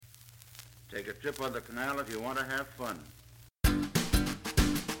Take a trip on the canal if you want to have fun.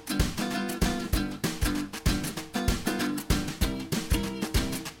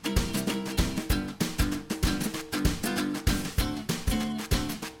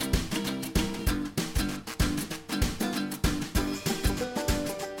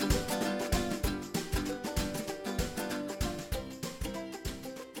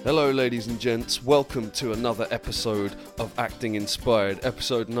 Hello ladies and gents, welcome to another episode of Acting Inspired,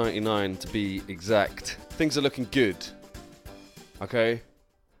 episode 99 to be exact. Things are looking good, okay?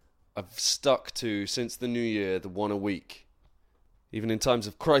 I've stuck to, since the new year, the one a week. Even in times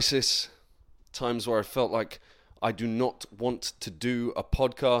of crisis, times where I felt like I do not want to do a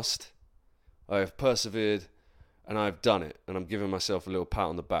podcast, I have persevered and I've done it. And I'm giving myself a little pat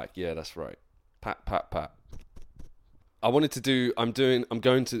on the back. Yeah, that's right. Pat, pat, pat. I'm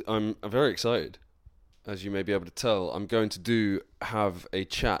very excited, as you may be able to tell. I'm going to have a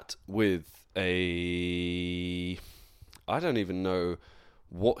chat with I don't even know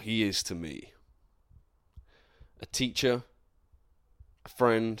what he is to me. A teacher, a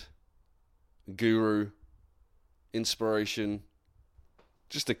friend, a guru, inspiration,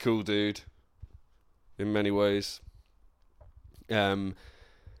 just a cool dude in many ways. And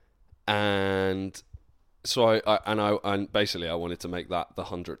so I basically I wanted to make that the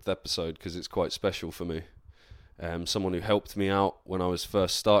 100th episode because it's quite special for me. Someone who helped me out when I was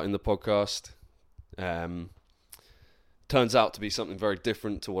first starting the podcast. Turns out to be something very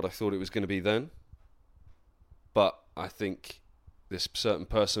different to what I thought it was going to be then. But I think this certain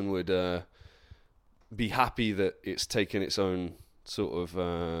person would be happy that it's taken its own sort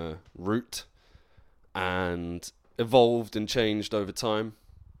of route and evolved and changed over time.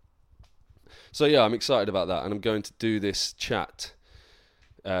 So yeah, I'm excited about that, and I'm going to do this chat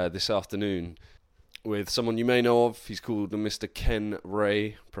this afternoon with someone you may know of. He's called Mr. Ken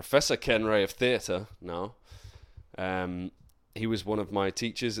Ray, Professor Ken Ray of Theatre now. He was one of my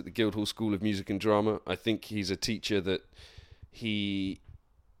teachers at the Guildhall School of Music and Drama. I think he's a teacher that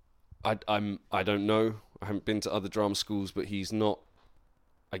I don't know. I haven't been to other drama schools, but he's not,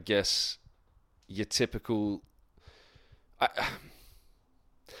 I guess, your typical...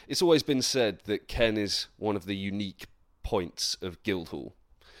 It's always been said that Ken is one of the unique points of Guildhall.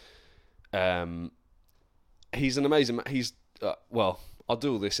 He's an amazing man. I'll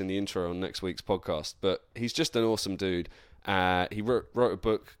do all this in the intro on next week's podcast, but he's just an awesome dude. He wrote a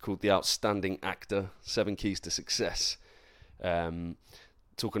book called The Outstanding Actor, 7 Keys to Success. Talking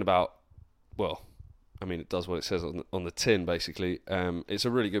about, it does what it says on the tin, basically. It's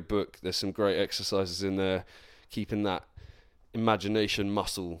a really good book. There's some great exercises in there, keeping that imagination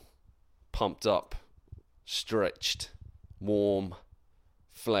muscle pumped up, stretched, warm,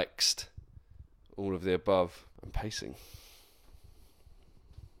 flexed, all of the above. I'm pacing.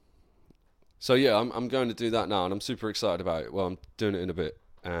 So yeah, I'm going to do that now, and I'm super excited about it. Well, I'm doing it in a bit.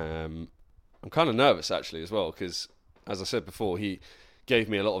 I'm kind of nervous actually as well, because as I said before, he gave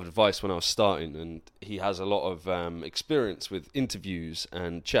me a lot of advice when I was starting, and he has a lot of experience with interviews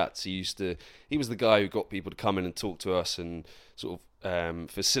and chats. He was the guy who got people to come in and talk to us, and sort of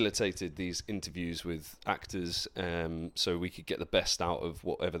facilitated these interviews with actors, so we could get the best out of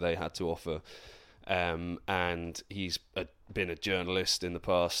whatever they had to offer. And he's been a journalist in the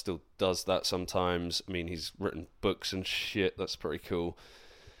past, still does that sometimes. I mean, he's written books and shit. That's pretty cool.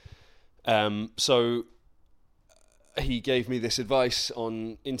 So he gave me this advice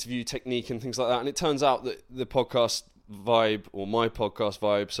on interview technique and things like that, and it turns out that the podcast vibe, or my podcast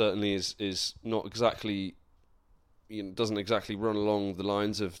vibe, certainly is not exactly, doesn't exactly run along the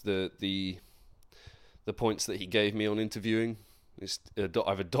lines of the points that he gave me on interviewing.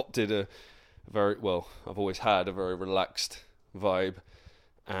 I've adopted I've always had a very relaxed vibe,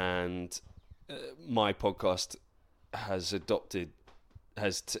 and my podcast has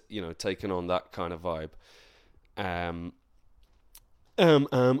taken on that kind of vibe.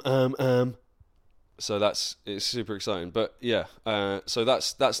 So it's super exciting. But yeah, so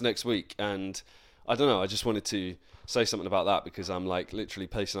that's next week, and I don't know, I just wanted to say something about that because I'm like literally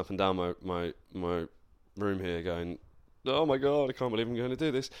pacing up and down my room here going, oh my god, I can't believe I'm going to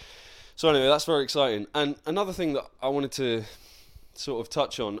do this. So anyway, that's very exciting. And another thing that I wanted to sort of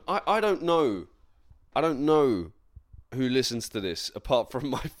touch on, I don't know who listens to this, apart from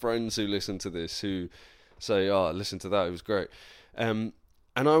my friends who listen to this, who say, oh, listen to that, it was great. And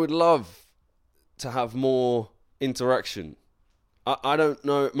I would love to have more interaction. I don't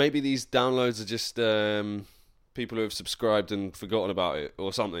know, maybe these downloads are just people who have subscribed and forgotten about it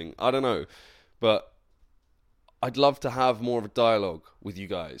or something. I don't know. But I'd love to have more of a dialogue with you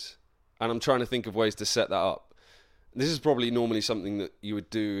guys. And I'm trying to think of ways to set that up. This is probably normally something that you would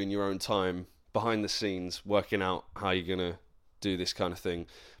do in your own time, behind the scenes, working out how you're going to do this kind of thing.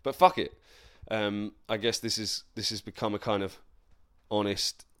 But fuck it. I guess this has become a kind of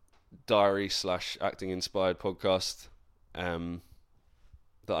honest diary / acting inspired podcast that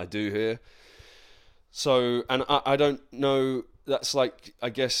I do here. So, and I don't know, that's like, I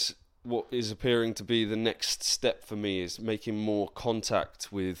guess what is appearing to be the next step for me is making more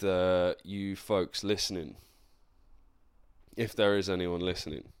contact with you folks listening, if there is anyone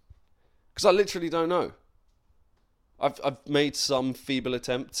listening, because I literally don't know. I've made some feeble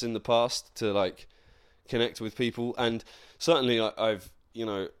attempts in the past to like connect with people, and certainly I've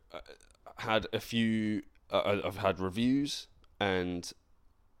had a few. I've had reviews, and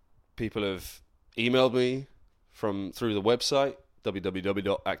people have emailed me through the website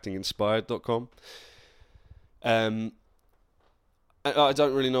www.actinginspired.com. I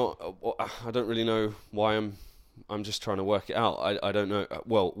don't really know. I don't really know why I'm just trying to work it out. I don't know.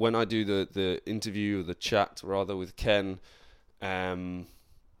 Well, when I do the interview, the chat rather, with Ken, I'm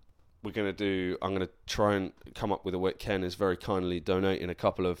going to try and come up with a way. Ken is very kindly donating a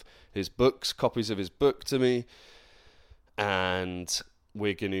couple of his books, copies of his book to me, and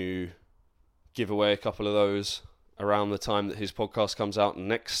we're going to give away a couple of those around the time that his podcast comes out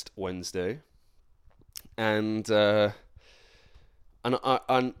next Wednesday. And I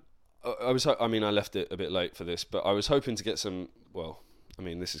left it a bit late for this, but I was hoping to get some,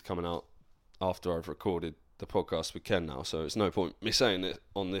 this is coming out after I've recorded the podcast with Ken now, so it's no point me saying this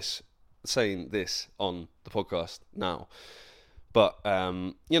on the podcast now. But,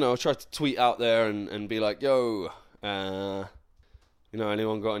 I try to tweet out there and be like, yo,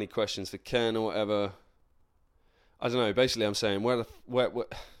 anyone got any questions for Ken or whatever? I don't know, basically I'm saying, where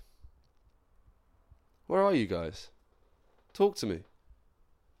are you guys? Talk to me.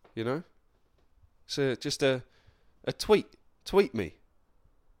 So just a tweet me.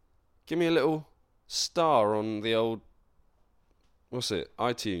 Give me a little star on the old,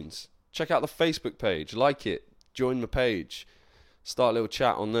 iTunes. Check out the Facebook page, like it, join the page, start a little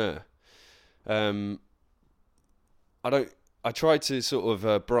chat on there. I try to sort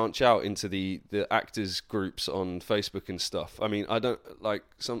of branch out into the actors groups on Facebook and stuff. I mean, I don't like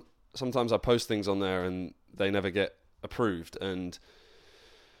sometimes I post things on there and they never get approved, and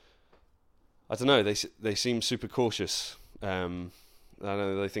I don't know, they seem super cautious. I don't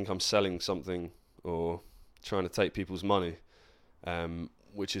know, they think I'm selling something or trying to take people's money,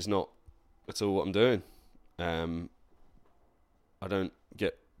 which is not at all what I'm doing. I don't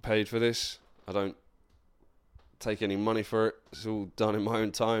get paid for this. I don't take any money for it. It's all done in my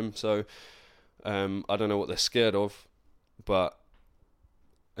own time. So I don't know what they're scared of, but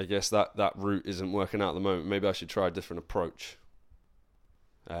I guess that route isn't working out at the moment. Maybe I should try a different approach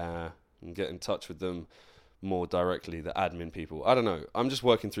and get in touch with them more directly, the admin people. I don't know. I'm just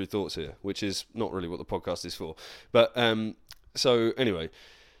working through thoughts here, which is not really what the podcast is for. But so anyway,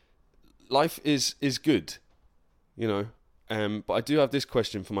 life is good, but I do have this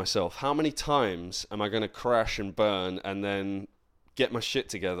question for myself. How many times am I going to crash and burn and then get my shit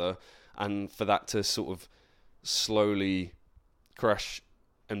together, and for that to sort of slowly crash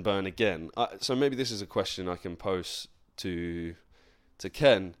and burn again? So maybe this is a question I can pose to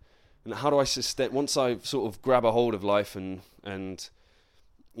Ken. And how do I sustain, once I sort of grab a hold of life and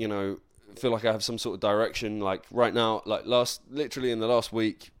feel like I have some sort of direction, like right now, like literally in the last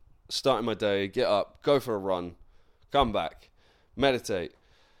week, starting my day, get up, go for a run, come back, meditate,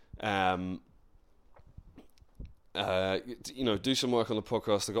 do some work on the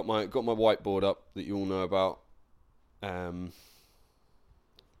podcast. I got my whiteboard up that you all know about. So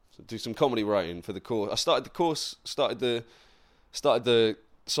do some comedy writing for the course. I started the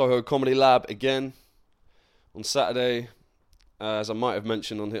Soho Comedy Lab again on Saturday, as I might have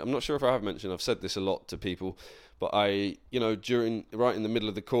mentioned on here. I'm not sure if I have mentioned. I've said this a lot to people, but right in the middle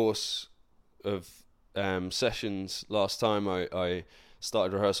of the course of sessions last time, I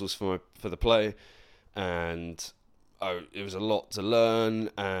started rehearsals for the play, and it was a lot to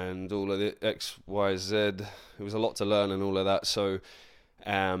learn, and all of the X, Y, Z. It was a lot to learn and all of that. So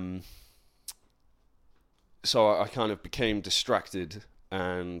I kind of became distracted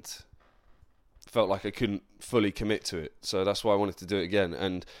and felt like I couldn't fully commit to it. So that's why I wanted to do it again.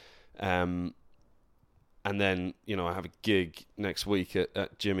 And then, I have a gig next week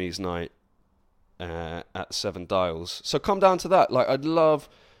at Jimmy's night at 7 Dials. So come down to that. Like, I'd love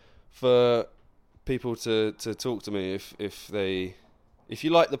for people to talk to me if you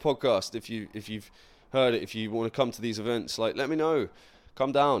like the podcast, if you've heard it, if you want to come to these events, like, let me know.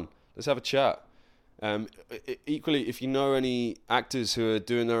 Come down. Let's have a chat. Equally, if you know any actors who are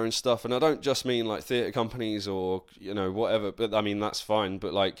doing their own stuff, and I don't just mean like theatre companies or, you know, whatever, but I mean, that's fine,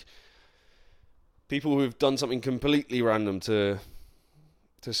 but like people who've done something completely random to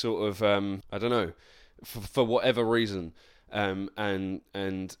sort of, I don't know, for whatever reason,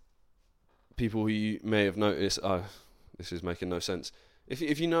 and people who you may have noticed, this is making no sense.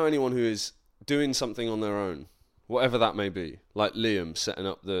 If you know anyone who is doing something on their own, whatever that may be, like Liam setting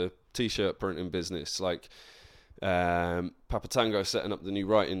up the t-shirt printing business, like Papa Tango setting up the new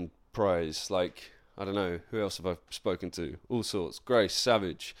writing prize, like, I don't know, who else have I spoken to? All sorts. Grace,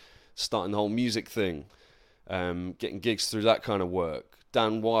 Savage, starting the whole music thing, getting gigs through that kind of work.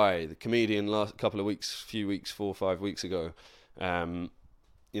 Dan Y, the comedian, last couple of few weeks, 4 or 5 weeks ago,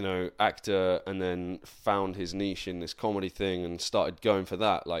 you know, actor, and then found his niche in this comedy thing and started going for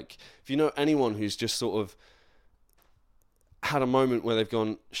that. Like, if you know anyone who's just sort of had a moment where they've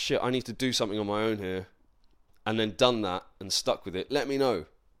gone, shit, I need to do something on my own here, and then done that and stuck with it, let me know,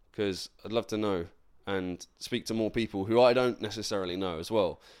 because I'd love to know and speak to more people who I don't necessarily know as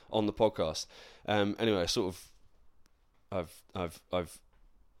well on the podcast. Anyway, sort of, I've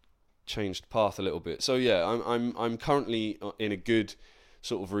changed path a little bit. So yeah, I'm currently in a good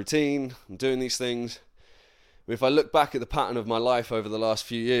sort of routine. I'm doing these things. If I look back at the pattern of my life over the last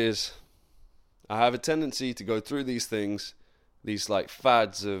few years, I have a tendency to go through these things, these like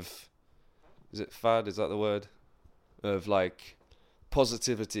fads of, is it fad? Is that the word? Of like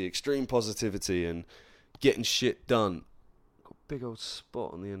positivity, extreme positivity, and getting shit done. Got a big old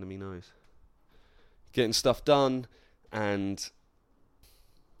spot on the end of my nose. Getting stuff done, and,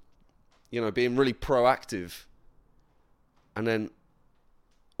 you know, being really proactive, and then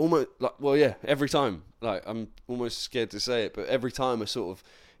almost like, well, yeah, every time, like, I'm almost scared to say it, but every time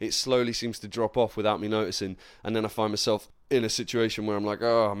it slowly seems to drop off without me noticing, and then I find myself in a situation where I'm like,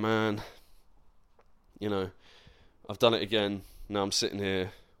 oh man, you know, I've done it again. Now I'm sitting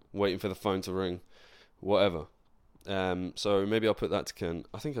here waiting for the phone to ring, whatever. So maybe I'll put that to Ken.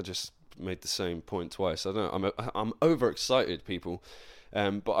 I think I just made the same point twice. I don't know. I'm overexcited, people.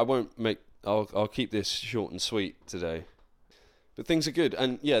 But I won't make. I'll keep this short and sweet today. But things are good,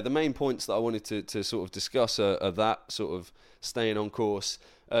 and yeah, the main points that I wanted to sort of discuss are that sort of staying on course,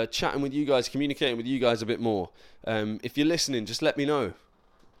 chatting with you guys, communicating with you guys a bit more. If you're listening, just let me know.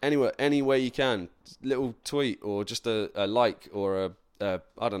 Anywhere, any way you can, little tweet or just a like or I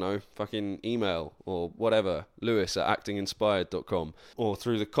don't know, fucking email or whatever, lewis@actinginspired.com, or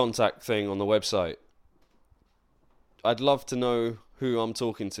through the contact thing on the website. I'd love to know who I'm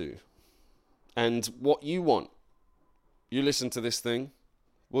talking to and what you want. You listen to this thing.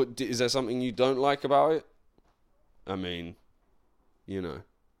 Is there something you don't like about it? I mean, you know,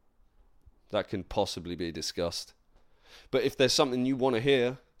 that can possibly be discussed. But if there's something you want to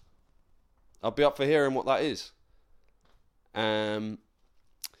hear, I'll be up for hearing what that is. I've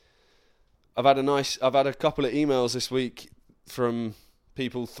had a couple of emails this week from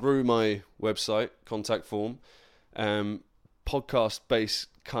people through my website contact form, podcast based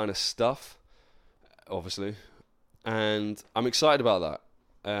kind of stuff, obviously, and I'm excited about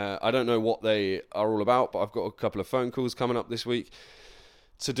that. I don't know what they are all about, but I've got a couple of phone calls coming up this week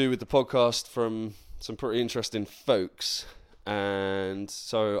to do with the podcast from some pretty interesting folks. And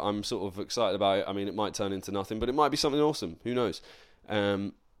so I'm sort of excited about it. I mean, it might turn into nothing, but it might be something awesome. Who knows?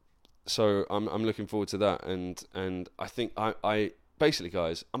 So I'm looking forward to that. And I think I basically,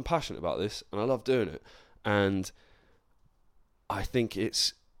 guys, I'm passionate about this and I love doing it. And I think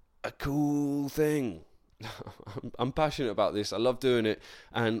it's a cool thing. I'm passionate about this. I love doing it,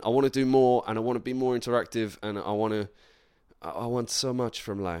 and I want to do more, and I want to be more interactive, and I want so much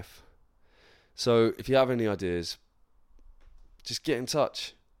from life. So if you have any ideas, just get in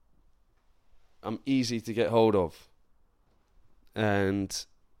touch. I'm easy to get hold of. And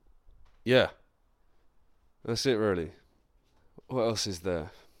yeah, that's it really. What else is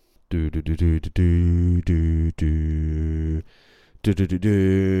there?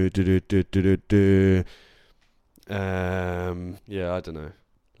 Yeah, I don't know.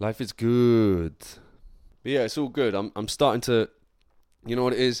 Life is good. But yeah, it's all good. I'm starting to, you know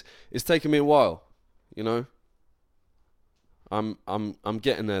what it is? It's taken me a while, you know? I'm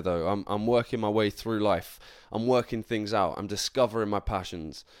getting there though. I'm working my way through life. I'm working things out. I'm discovering my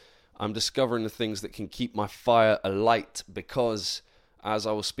passions. I'm discovering the things that can keep my fire alight, because, as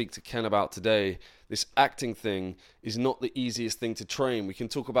I will speak to Ken about today, this acting thing is not the easiest thing to train. We can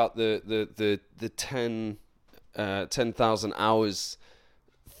talk about the 10,000 hours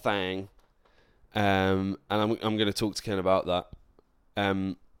thing, and I'm going to talk to Ken about that.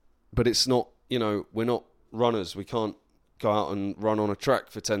 But it's not, you know, we're not runners. We can't go out and run on a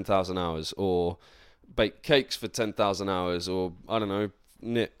track for 10,000 hours, or bake cakes for 10,000 hours, or I don't know,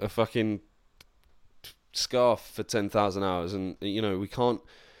 knit a fucking scarf for 10,000 hours, and we can't.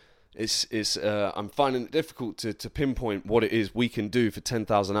 I'm finding it difficult to pinpoint what it is we can do for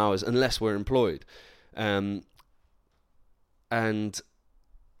 10,000 hours unless we're employed, and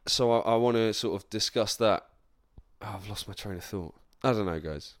so I want to sort of discuss that. Oh, I've lost my train of thought. I don't know,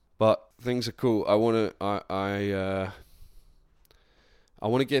 guys, but things are cool. I want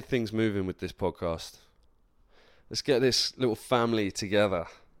to get things moving with this podcast. Let's get this little family together.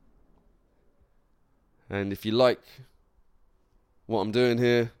 And if you like what I'm doing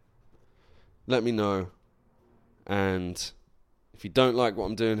here, let me know. And if you don't like what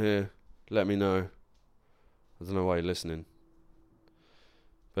I'm doing here, let me know. I don't know why you're listening.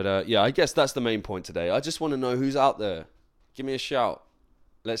 But yeah, I guess that's the main point today. I just want to know who's out there. Give me a shout.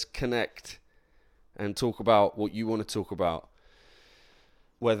 Let's connect and talk about what you want to talk about.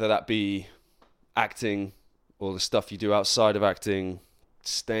 Whether that be acting or the stuff you do outside of acting,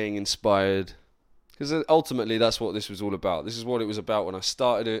 staying inspired. Because ultimately that's what this was all about. This is what it was about when I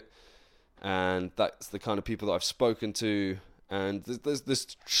started it. And that's the kind of people that I've spoken to. And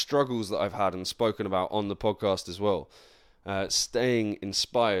there's struggles that I've had and spoken about on the podcast as well. Staying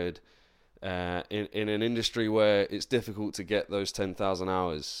inspired in an industry where it's difficult to get those 10,000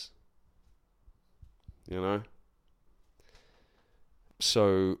 hours.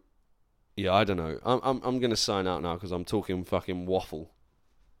 So, yeah, I don't know. I'm gonna sign out now because I'm talking fucking waffle.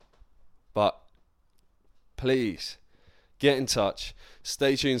 But please get in touch.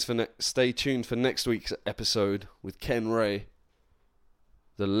 Stay tuned for next week's episode with Ken Ray,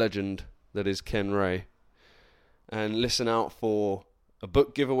 the legend that is Ken Ray, and listen out for a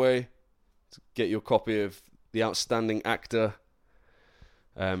book giveaway to get your copy of The Outstanding Actor.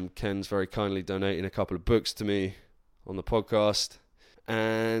 Ken's very kindly donating a couple of books to me on the podcast.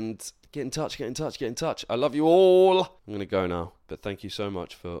 And get in touch. I love you all. I'm going to go now. But thank you so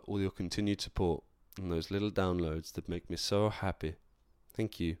much for all your continued support and those little downloads that make me so happy.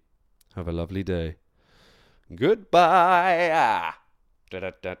 Thank you. Have a lovely day. Goodbye.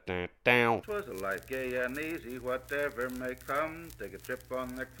 It was a life gay and easy, whatever may come. Take a trip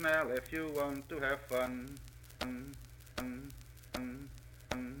on the canal if you want to have fun.